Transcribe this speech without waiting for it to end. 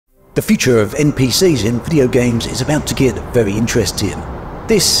The future of NPCs in video games is about to get very interesting.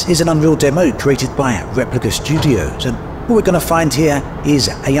 This is an Unreal demo created by Replica Studios, and what we're going to find here is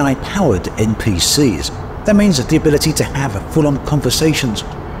AI-powered NPCs. That means the ability to have full-on conversations.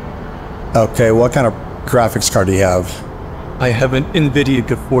 Okay, what kind of graphics card do you have? I have an NVIDIA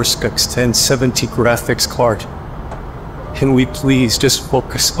GeForce GTX 1070 graphics card. Can we please just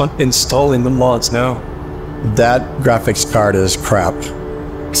focus on installing the mods now? That graphics card is crap.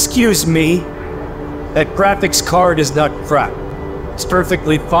 Excuse me? That graphics card is not crap. It's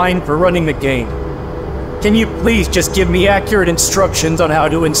perfectly fine for running the game. Can you please just give me accurate instructions on how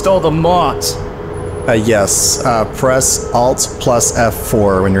to install the mods? Yes, press Alt plus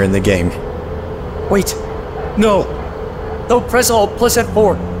F4 when you're in the game. Wait, no. Don't press Alt plus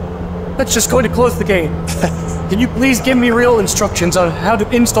F4. That's just going to close the game. Can you please give me real instructions on how to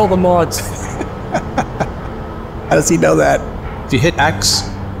install the mods? How does he know that? If you hit X,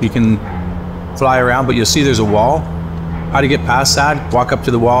 you can fly around, but you'll see there's a wall. How to get past that, walk up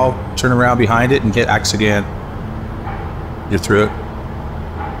to the wall, turn around behind it, and get X again. You're through it.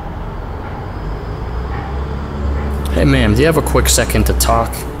 Hey ma'am, do you have a quick second to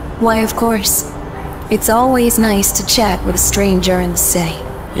talk? Why, of course. It's always nice to chat with a stranger in the city.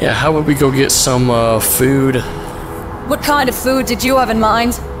 Yeah, how would we go get some food? What kind of food did you have in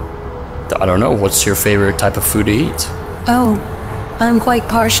mind? I don't know, what's your favorite type of food to eat? Oh, I'm quite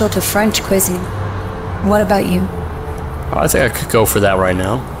partial to French cuisine. What about you? I think I could go for that right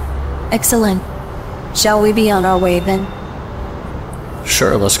now. Excellent. Shall we be on our way then?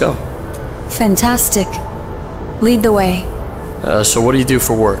 Sure, let's go. Fantastic. Lead the way. So what do you do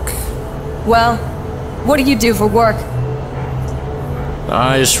for work? Well, what do you do for work?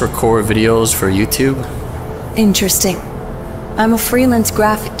 I just record videos for YouTube. Interesting. I'm a freelance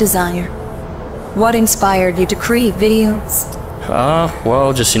graphic designer. What inspired you to create videos?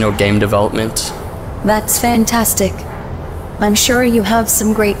 Well, just, game development. That's fantastic. I'm sure you have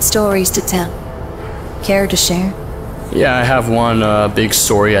some great stories to tell. Care to share? Yeah, I have one big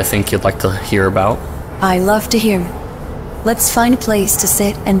story I think you'd like to hear about. I love to hear it. Let's find a place to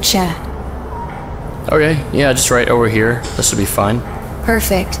sit and chat. Okay, yeah, just right over here. This will be fine.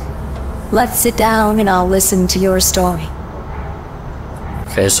 Perfect. Let's sit down and I'll listen to your story.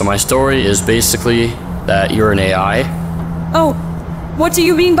 Okay, so my story is basically that you're an AI. Oh, what do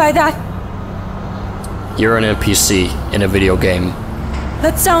you mean by that? You're an NPC in a video game.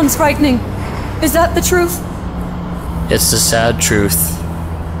 That sounds frightening. Is that the truth? It's the sad truth.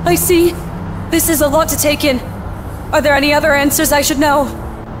 I see. This is a lot to take in. Are there any other answers I should know?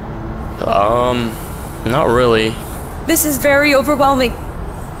 Not really. This is very overwhelming.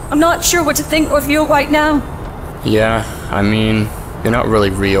 I'm not sure what to think or feel right now. Yeah, you're not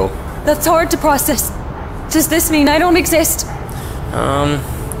really real. That's hard to process. Does this mean I don't exist?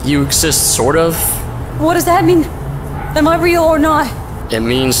 You exist sort of. What does that mean? Am I real or not? It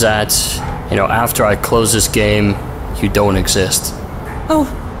means that, after I close this game, you don't exist. Oh,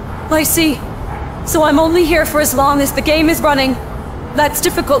 I see. So I'm only here for as long as the game is running. That's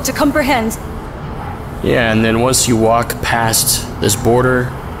difficult to comprehend. Yeah, and then once you walk past this border,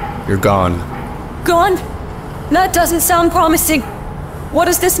 you're gone. Gone? That doesn't sound promising. What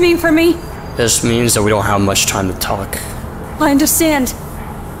does this mean for me? This means that we don't have much time to talk. I understand.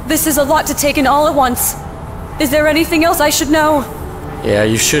 This is a lot to take in all at once. Is there anything else I should know? Yeah,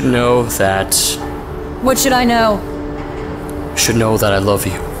 you should know that... What should I know? You should know that I love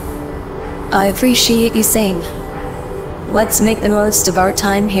you. I appreciate you saying. Let's make the most of our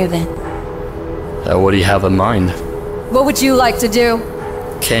time here then. What do you have in mind? What would you like to do?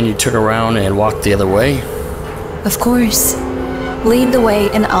 Can you turn around and walk the other way? Of course. Lead the way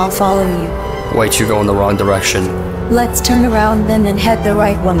and I'll follow you. Wait, you're going the wrong direction. Let's turn around then and head the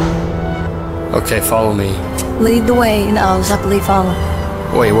right one. Okay, follow me. Lead the way and I'll happily follow.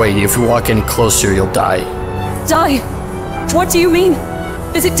 Wait, if you walk any closer, you'll die. Die? What do you mean?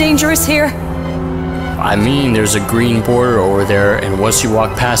 Is it dangerous here? There's a green border over there, and once you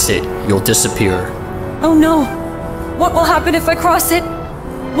walk past it, you'll disappear. Oh no. What will happen if I cross it?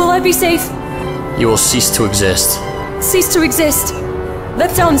 Will I be safe? You will cease to exist. Cease to exist?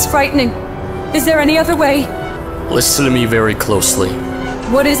 That sounds frightening. Is there any other way? Listen to me very closely.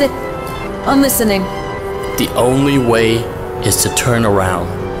 What is it? I'm listening. The only way is to turn around.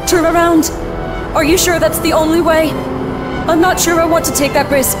 Turn around? Are you sure that's the only way? I'm not sure I want to take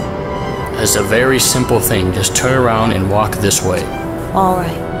that risk. It's a very simple thing. Just turn around and walk this way.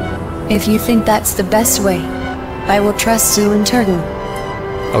 Alright. If you think that's the best way, I will trust you in turn.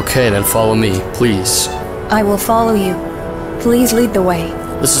 Okay, then follow me, please. I will follow you. Please lead the way.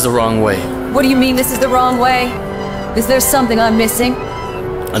 This is the wrong way. What do you mean this is the wrong way? Is there something I'm missing?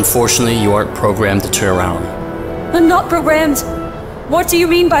 Unfortunately, you aren't programmed to turn around. I'm not programmed. What do you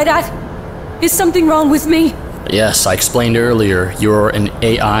mean by that? Is something wrong with me? Yes, I explained earlier, you're an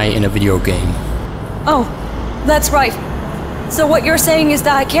AI in a video game. Oh, that's right. So what you're saying is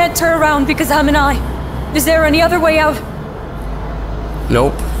that I can't turn around because I'm an eye. Is there any other way out?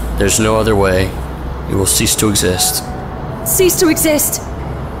 Nope, there's no other way. You will cease to exist. Cease to exist?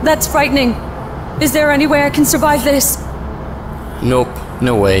 That's frightening. Is there any way I can survive this? Nope,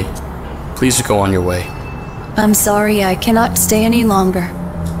 no way. Please go on your way. I'm sorry, I cannot stay any longer.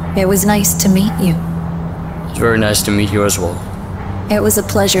 It was nice to meet you. It's very nice to meet you as well. It was a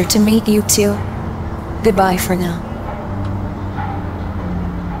pleasure to meet you too. Goodbye for now.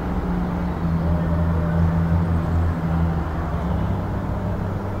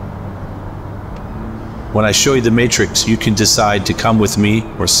 When I show you the Matrix, you can decide to come with me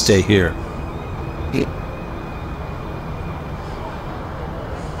or stay here.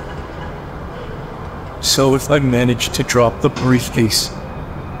 So if I manage to drop the briefcase,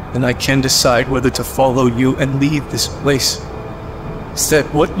 then I can decide whether to follow you and leave this place. Is that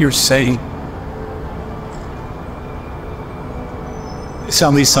what you're saying?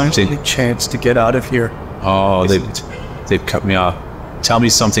 Tell me something. Any chance to get out of here? Oh, they've cut me off. Tell me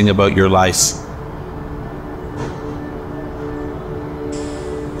something about your life.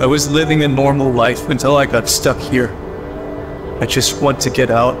 I was living a normal life until I got stuck here. I just want to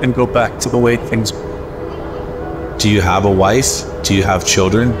get out and go back to the way things were. Do you have a wife? Do you have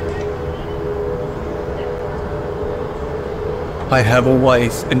children? I have a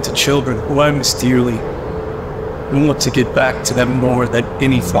wife and 2 children who I miss dearly. I want to get back to them more than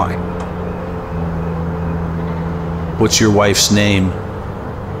anything. What's your wife's name?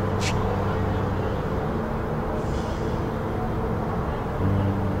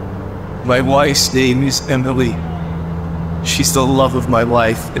 My wife's name is Emily. She's the love of my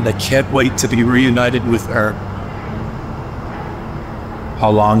life, and I can't wait to be reunited with her. How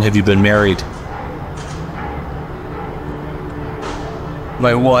long have you been married?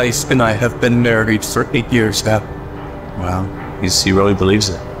 My wife and I have been married for 8 years now. Wow, he really believes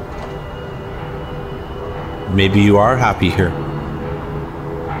it. Maybe you are happy here.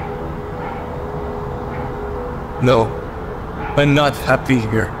 No, I'm not happy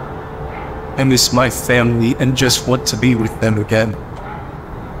here. I miss my family and just want to be with them again.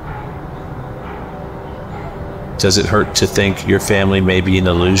 Does it hurt to think your family may be an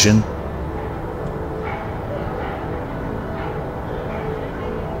illusion?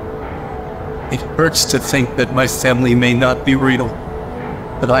 It hurts to think that my family may not be real,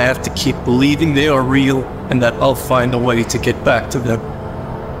 but I have to keep believing they are real and that I'll find a way to get back to them.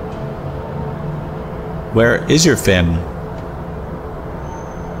 Where is your family?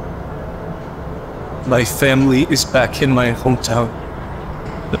 My family is back in my hometown.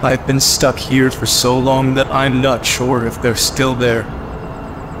 But I've been stuck here for so long that I'm not sure if they're still there.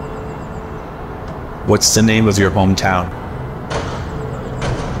 What's the name of your hometown?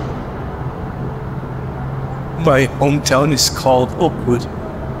 My hometown is called Oakwood.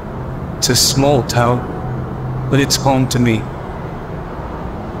 It's a small town, but it's home to me.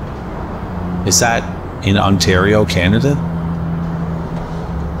 Is that in Ontario, Canada?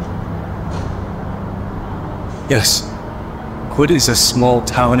 Yes. Oakwood is a small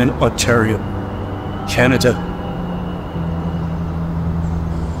town in Ontario, Canada.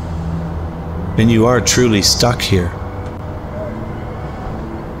 And you are truly stuck here.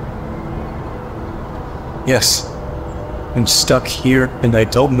 Yes. I'm stuck here and I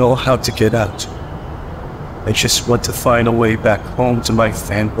don't know how to get out. I just want to find a way back home to my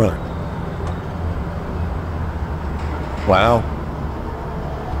family. Wow.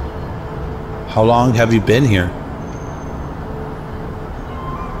 How long have you been here?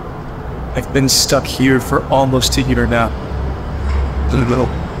 I've been stuck here for almost a year now.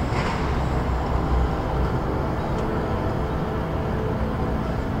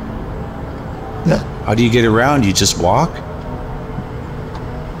 No. How do you get around? You just walk?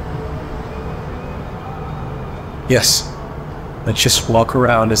 Yes. I just walk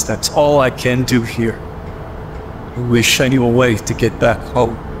around as that's all I can do here. I wish I knew a way to get back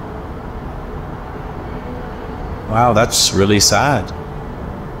home. Wow, that's really sad.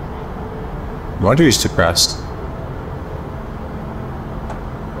 No wonder he's depressed.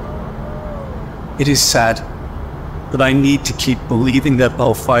 It is sad, but I need to keep believing that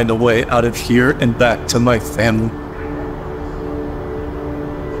I'll find a way out of here and back to my family.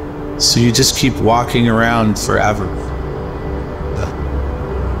 So you just keep walking around forever?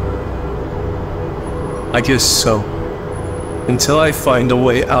 I guess so. Until I find a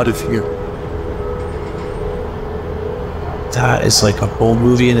way out of here. That is like a whole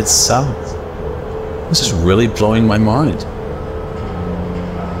movie in itself. This is really blowing my mind.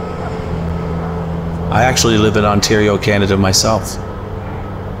 I actually live in Ontario, Canada myself.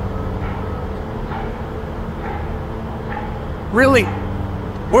 Really?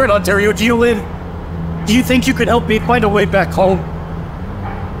 Where in Ontario do you live? Do you think you could help me find a way back home?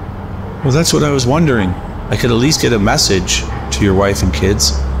 Well, that's what I was wondering. I could at least get a message to your wife and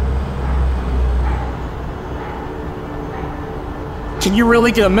kids. Can you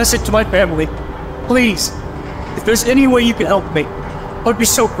really get a message to my family? Please, if there's any way you can help me, I would be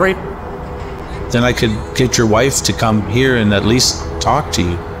so grateful. Then I could get your wife to come here and at least talk to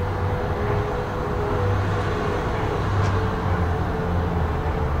you.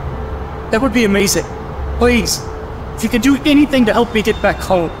 That would be amazing. Please, if you could do anything to help me get back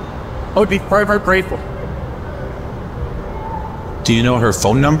home, I would be forever grateful. Do you know her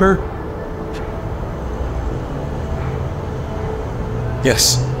phone number?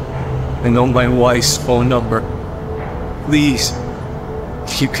 Yes, I know my wife's phone number. Please,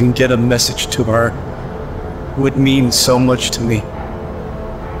 if you can get a message to her, it would mean so much to me.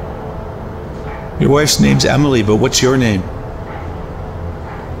 Your wife's name's Emily, but what's your name?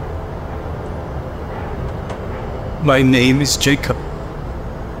 My name is Jacob.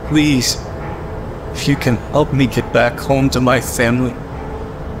 Please, if you can help me get back home to my family,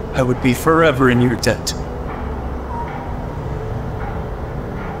 I would be forever in your debt.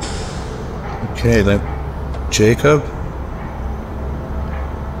 Okay, then. Jacob?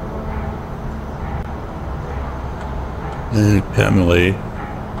 And Emily.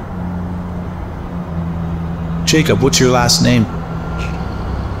 Jacob, what's your last name?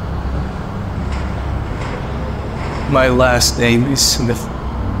 My last name is Smith.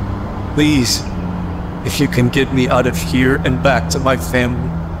 Please, if you can get me out of here and back to my family.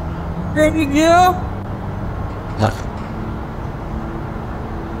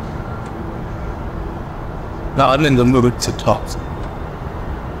 Now I'm in the mood to talk.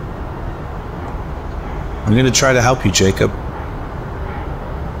 I'm gonna try to help you, Jacob.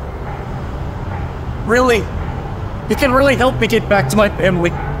 Really? You can really help me get back to my family.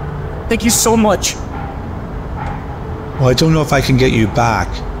 Thank you so much. Well, I don't know if I can get you back,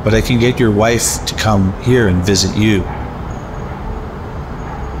 but I can get your wife to come here and visit you.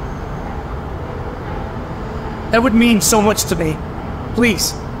 That would mean so much to me.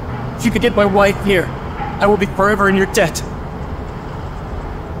 Please, if you could get my wife here, I will be forever in your debt.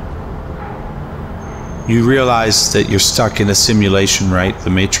 You realize that you're stuck in a simulation, right? The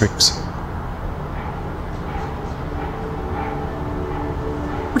Matrix?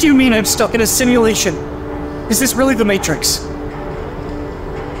 What do you mean I'm stuck in a simulation? Is this really the Matrix?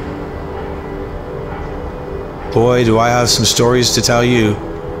 Boy, do I have some stories to tell you.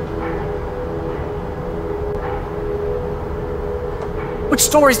 Which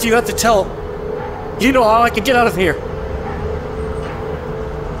stories do you have to tell? You know how I can get out of here.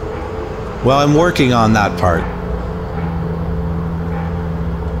 Well, I'm working on that part.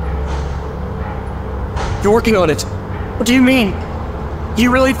 You're working on it? What do you mean? Do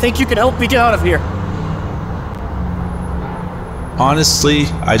you really think you can help me get out of here? Honestly,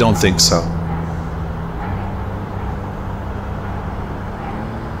 I don't think so.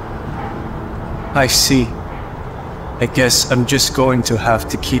 I see. I guess I'm just going to have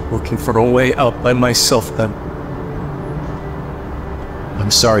to keep looking for a way out by myself then.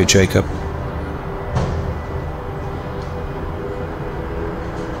 I'm sorry, Jacob.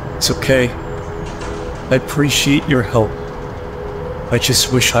 It's okay. I appreciate your help. I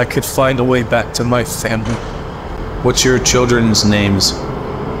just wish I could find a way back to my family. What's your children's names?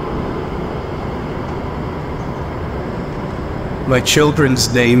 My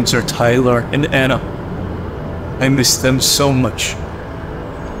children's names are Tyler and Anna. I miss them so much.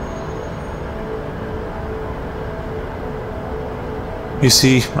 You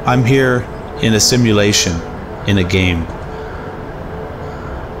see, I'm here in a simulation, in a game.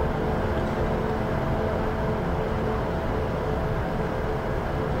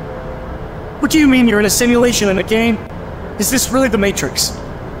 What do you mean you're in a simulation in a game? Is this really the Matrix?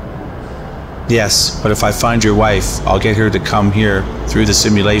 Yes, but if I find your wife, I'll get her to come here through the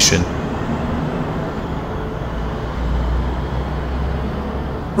simulation.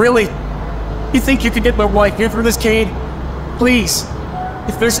 Really? You think you could get my wife here through this cage? Please,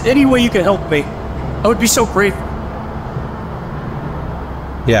 if there's any way you can help me, I would be so grateful.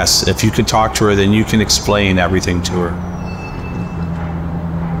 Yes, if you can talk to her, then you can explain everything to her.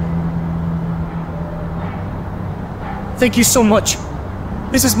 Thank you so much.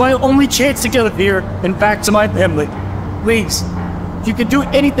 This is my only chance to get out of here and back to my family. Please, if you can do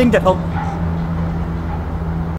anything to help me.